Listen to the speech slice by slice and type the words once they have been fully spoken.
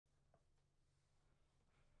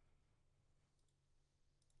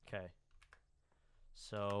Okay.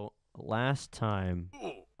 So last time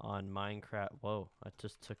on Minecraft, whoa, I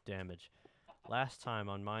just took damage. Last time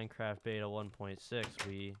on Minecraft Beta 1.6,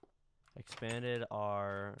 we expanded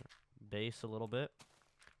our base a little bit.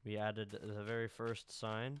 We added the very first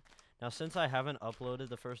sign. Now, since I haven't uploaded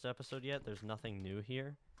the first episode yet, there's nothing new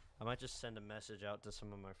here. I might just send a message out to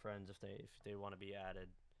some of my friends if they want to be added.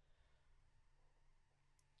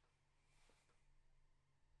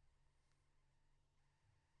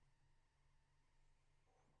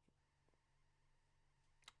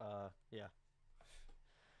 Yeah.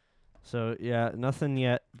 So yeah, nothing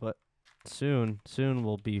yet, but soon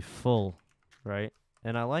we'll be full, right?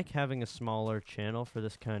 And I like having a smaller channel for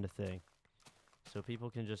this kind of thing. So people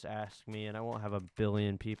can just ask me, and I won't have a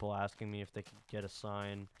billion people asking me if they could get a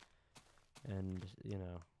sign. And,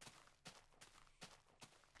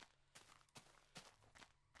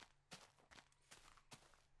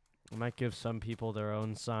 I might give some people their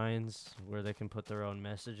own signs where they can put their own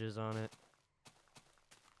messages on it.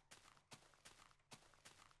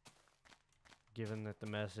 Given that the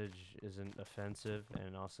message isn't offensive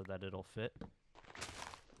and also that it'll fit.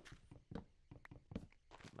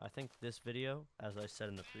 I think this video, as I said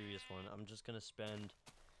in the previous one, I'm just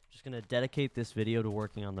gonna dedicate this video to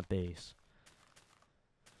working on the base.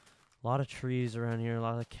 A lot of trees around here, a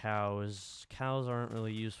lot of cows. Cows aren't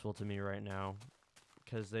really useful to me right now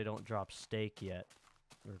because they don't drop steak yet,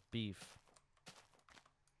 or beef.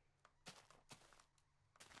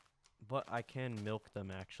 But I can milk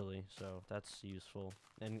them actually, so that's useful.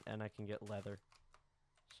 And I can get leather.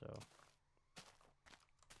 So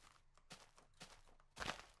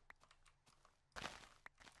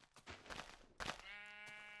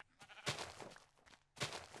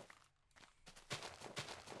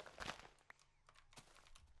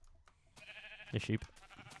the sheep.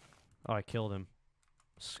 Oh, I killed him.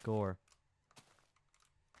 Score.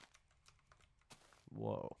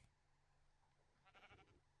 Whoa.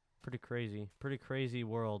 Pretty crazy. Pretty crazy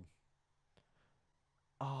world.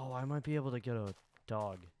 Oh, I might be able to get a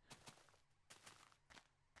dog.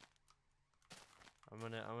 I'm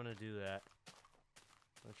gonna do that.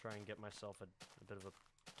 I'm gonna try and get myself a bit of a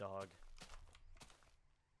dog.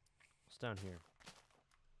 What's down here?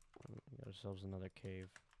 We got ourselves another cave.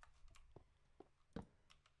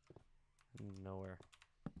 Nowhere.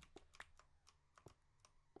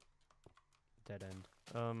 Dead end.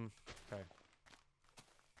 Okay.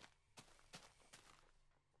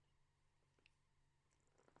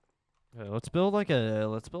 Okay, let's build like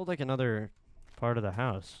another part of the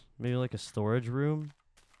house. Maybe like a storage room.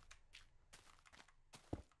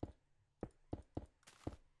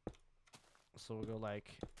 So we'll go like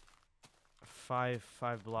five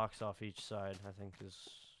blocks off each side, I think is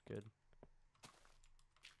good.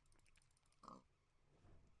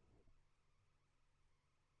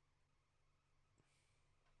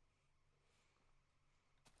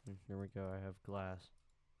 Here we go, I have glass.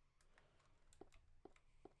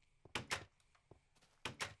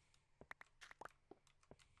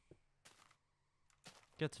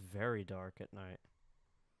 Gets very dark at night.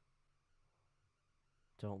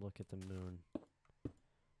 Don't look at the moon.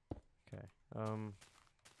 Okay.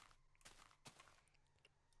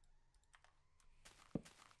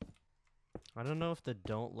 I don't know if the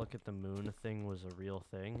don't look at the moon thing was a real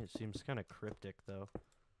thing. It seems kind of cryptic though.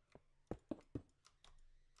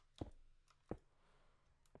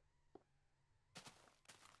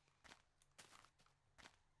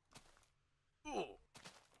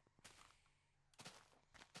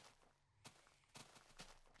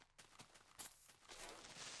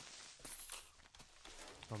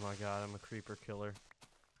 Oh my god, I'm a creeper killer.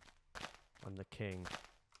 I'm the king.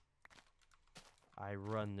 I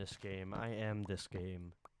run this game. I am this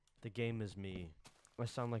game. The game is me. I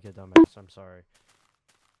sound like a dumbass. I'm sorry.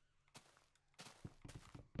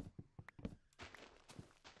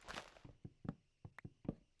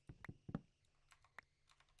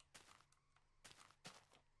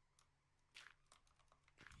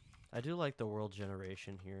 I do like the world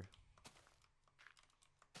generation here.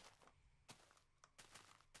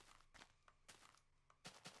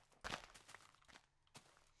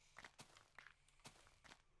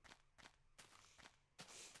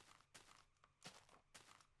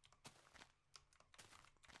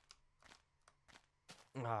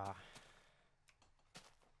 Ah.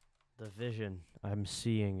 The vision. I'm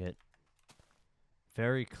seeing it.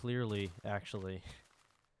 Very clearly, actually.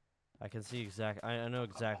 I can see I know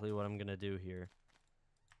exactly what I'm gonna do here.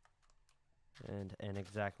 And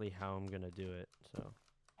exactly how I'm gonna do it, so.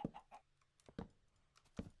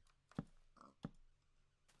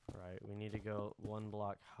 Right, we need to go one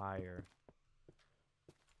block higher.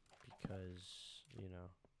 Because,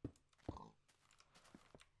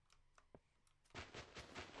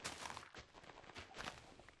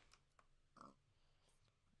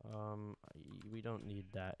 We don't need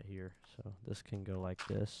that here, so this can go like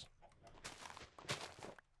this.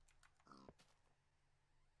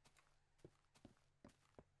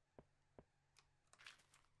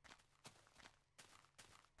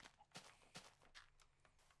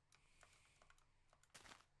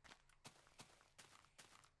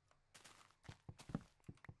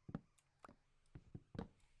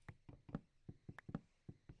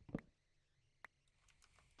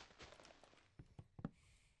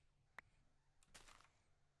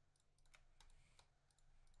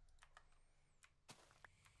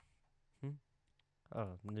 Oh,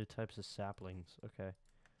 new types of saplings. Okay.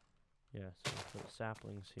 Yeah, so we'll put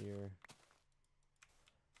saplings here.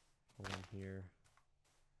 One here.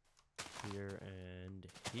 Here and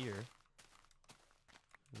here.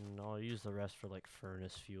 And I'll use the rest for like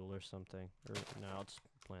furnace fuel or something. Or no, I'll just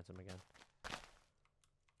plant them again.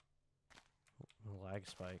 Oh, lag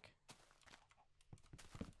spike.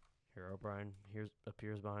 Here, O'Brien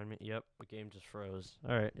appears behind me. Yep, the game just froze.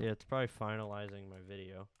 Alright, yeah, it's probably finalizing my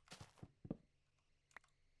video.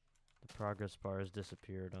 The progress bar has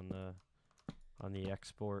disappeared on the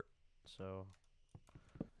export, so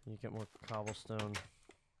you get more cobblestone.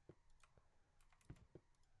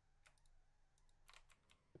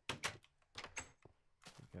 There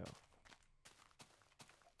we go.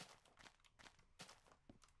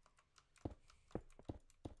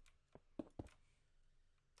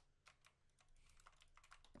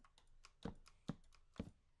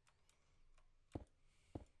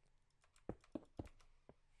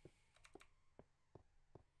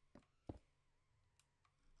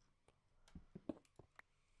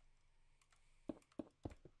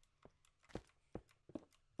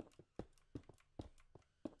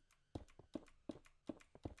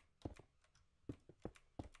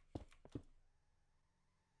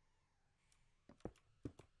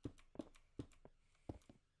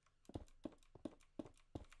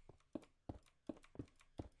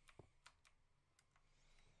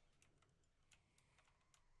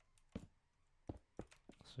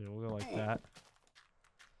 So we'll go like that.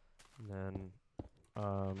 And then,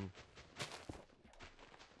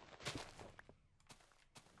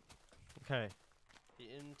 okay. The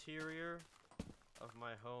interior of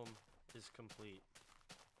my home is complete.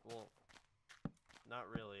 Well, not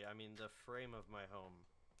really. I mean, the frame of my home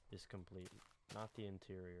is complete. Not the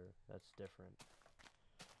interior. That's different.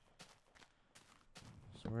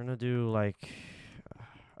 So we're gonna do like,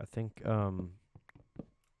 I think,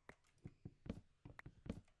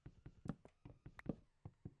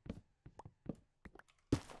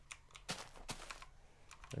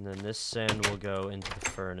 and then this sand will go into the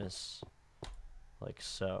furnace, like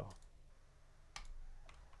so.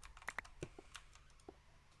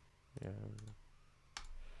 Yeah.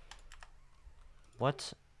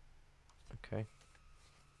 What? Okay.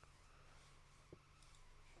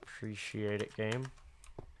 Appreciate it, game.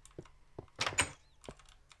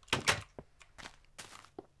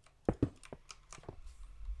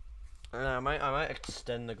 And I might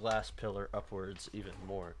extend the glass pillar upwards even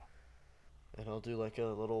more. And I'll do like a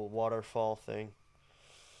little waterfall thing.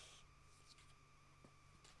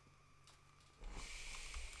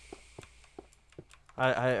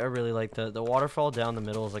 I really like the waterfall down the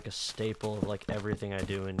middle is like a staple of like everything I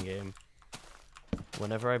do in game.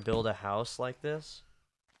 Whenever I build a house like this.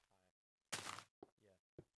 Yeah,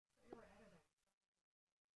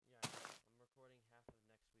 I'm recording half of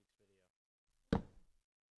next week's video.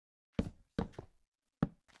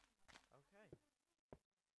 Okay.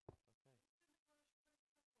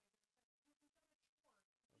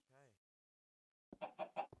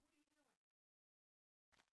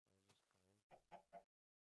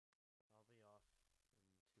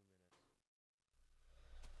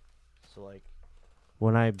 So like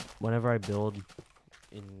whenever I build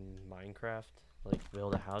in Minecraft, like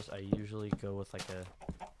build a house, I usually go with like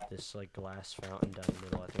this like glass fountain down the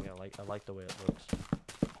middle. I like the way it looks.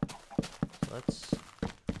 So let's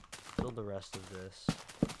build the rest of this.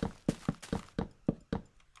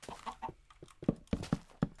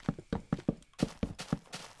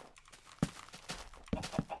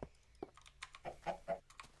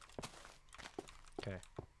 Okay.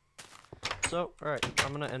 So, alright,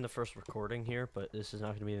 I'm gonna end the first recording here, but this is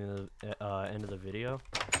not gonna be the end of the video.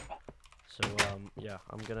 So, yeah,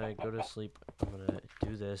 I'm gonna go to sleep. I'm gonna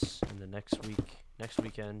do this, and the next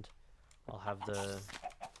weekend, I'll have the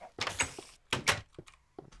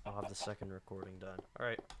second recording done.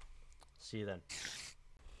 Alright, see you then.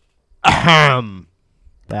 Ahem!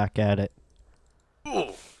 Back at it.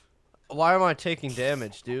 Why am I taking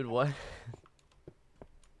damage, dude? What?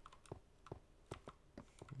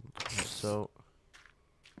 So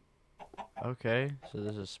Okay, so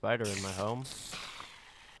there's a spider in my home.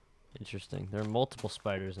 Interesting. There are multiple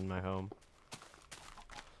spiders in my home.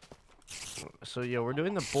 So yeah, we're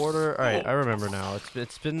doing the border. All right, I remember now.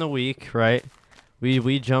 It's been the week, right?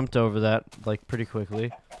 We jumped over that like pretty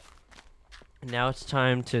quickly. Now it's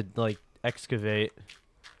time to like excavate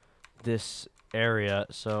this area.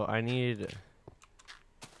 So I need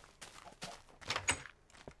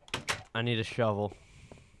a shovel.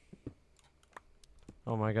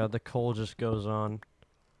 Oh my god, the coal just goes on.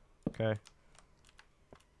 Okay.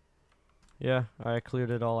 Yeah, I cleared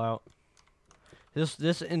it all out.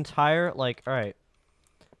 This entire like all right.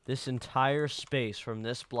 This entire space from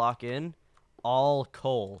this block in, all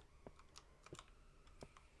coal.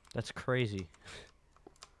 That's crazy.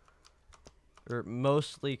 Or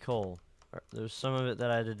mostly coal. There's some of it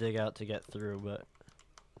that I had to dig out to get through, but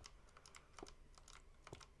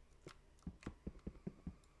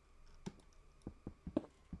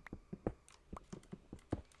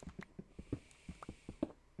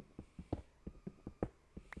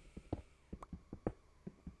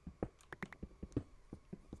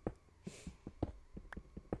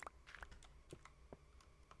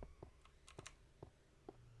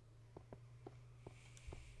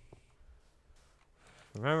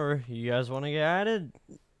remember, you guys want to get added?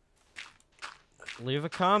 Leave a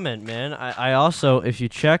comment, man. I also, if you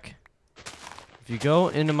go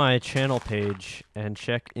into my channel page and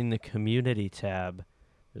check in the community tab,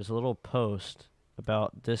 there's a little post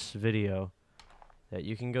about this video that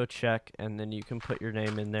you can go check, and then you can put your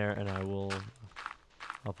name in there, and I'll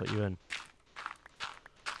put you in.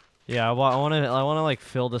 Yeah, I want to like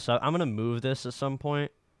fill this up. I'm gonna move this at some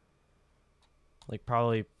point. Like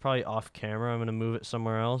probably off camera. I'm gonna move it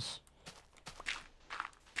somewhere else.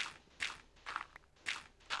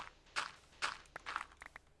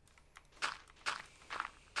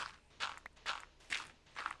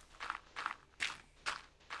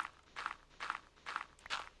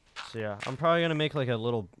 So yeah, I'm probably gonna make like a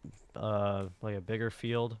little, like a bigger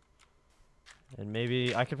field, and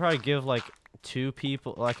maybe I could probably give like 2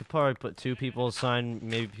 people. I could probably put 2 people sign.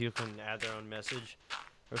 Maybe people can add their own message,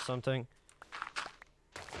 or something.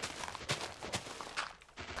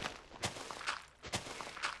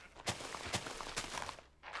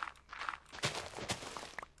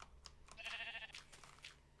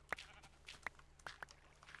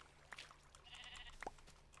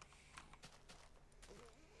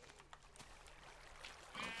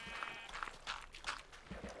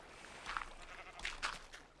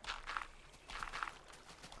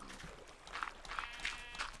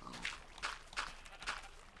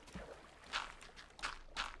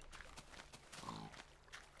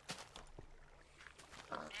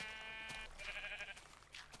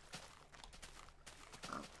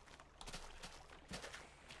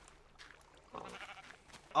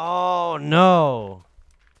 Oh no!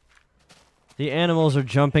 The animals are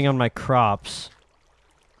jumping on my crops.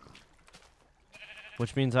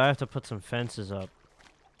 Which means I have to put some fences up.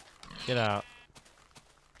 Get out.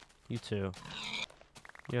 You too.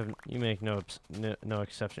 You make no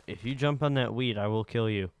exception. If you jump on that wheat, I will kill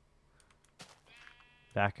you.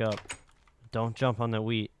 Back up. Don't jump on that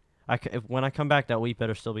wheat. When I come back, that wheat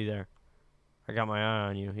better still be there. I got my eye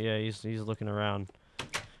on you. Yeah, he's looking around.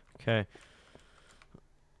 Okay.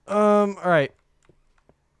 Alright.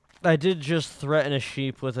 I did just threaten a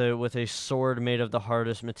sheep with a sword made of the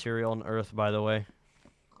hardest material on earth, by the way.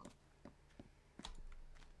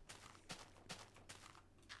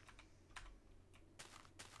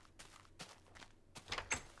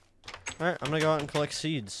 Alright, I'm gonna go out and collect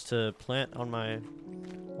seeds to plant on my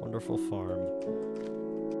wonderful farm.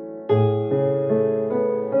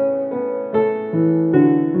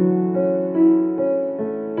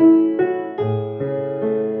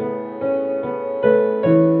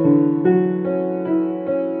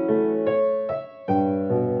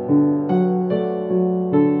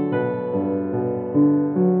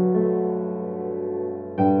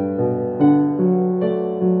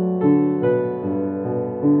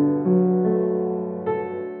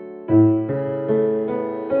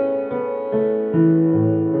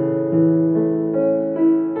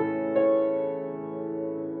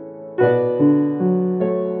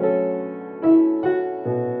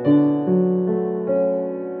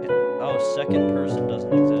 Oh, second person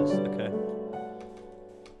doesn't exist. Okay.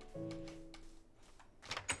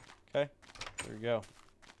 Okay. There we go.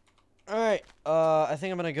 Alright, I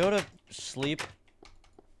think I'm gonna go to sleep.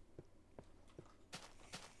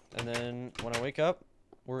 And then when I wake up,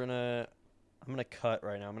 I'm gonna cut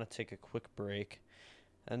right now. I'm gonna take a quick break.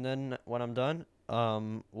 And then when I'm done,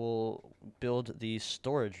 we'll build the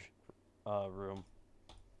storage room.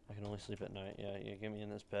 I can only sleep at night. Yeah, get me in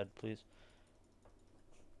this bed, please.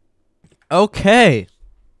 Okay.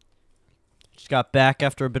 Just got back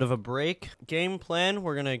after a bit of a break. Game plan,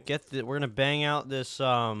 we're gonna bang out this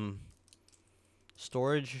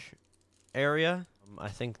storage area. I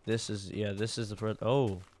think this is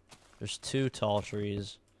oh, there's 2 tall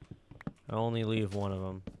trees. I only leave one of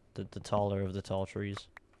them, the taller of the tall trees.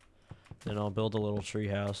 Then I'll build a little tree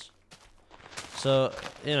house. So,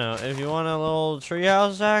 you know, if you want a little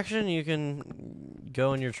treehouse action, you can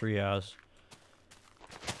go in your treehouse.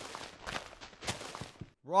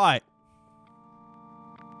 Right.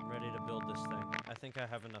 I'm ready to build this thing. I think I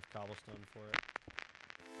have enough cobblestone for it.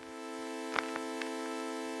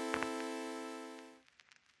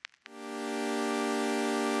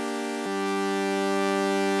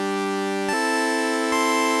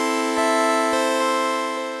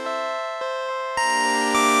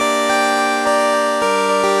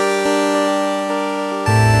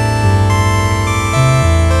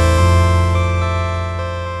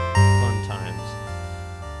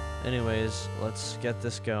 Anyways, let's get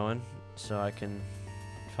this going so I can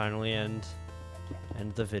finally end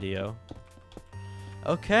the video.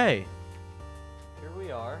 Okay. Here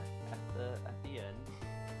we are at the end.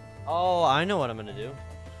 Oh, I know what I'm gonna do.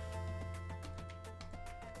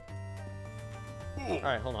 All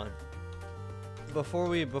right, hold on. Before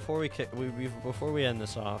we end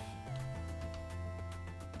this off.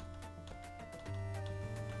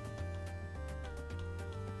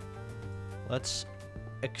 Let's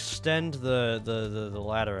extend the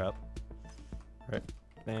ladder up. Right.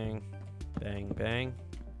 Bang, bang, bang,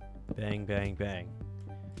 bang, bang, bang.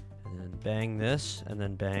 And then bang this, and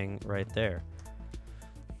then bang right there.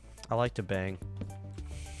 I like to bang.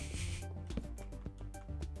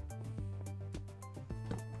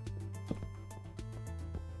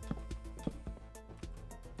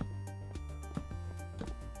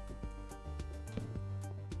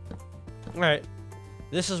 Alright.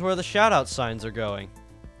 This is where the shout-out signs are going.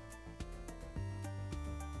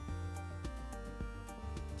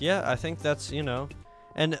 Yeah, I think that's, you know.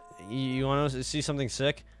 And you want to see something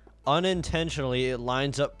sick? Unintentionally, it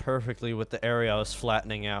lines up perfectly with the area I was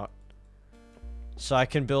flattening out. So I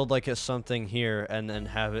can build like something here and then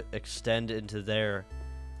have it extend into there.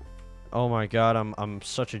 Oh my god, I'm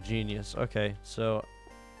such a genius. Okay, so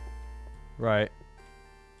right.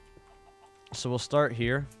 So we'll start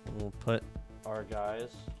here. We'll put our guys.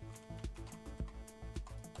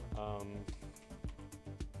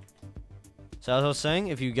 So as I was saying,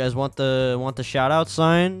 if you guys want the shout out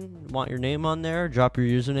sign, want your name on there, drop your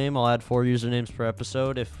username. I'll add 4 usernames per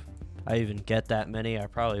episode. If I even get that many, I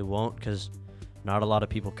probably won't because not a lot of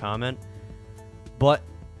people comment. But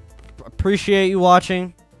appreciate you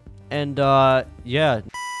watching, and yeah.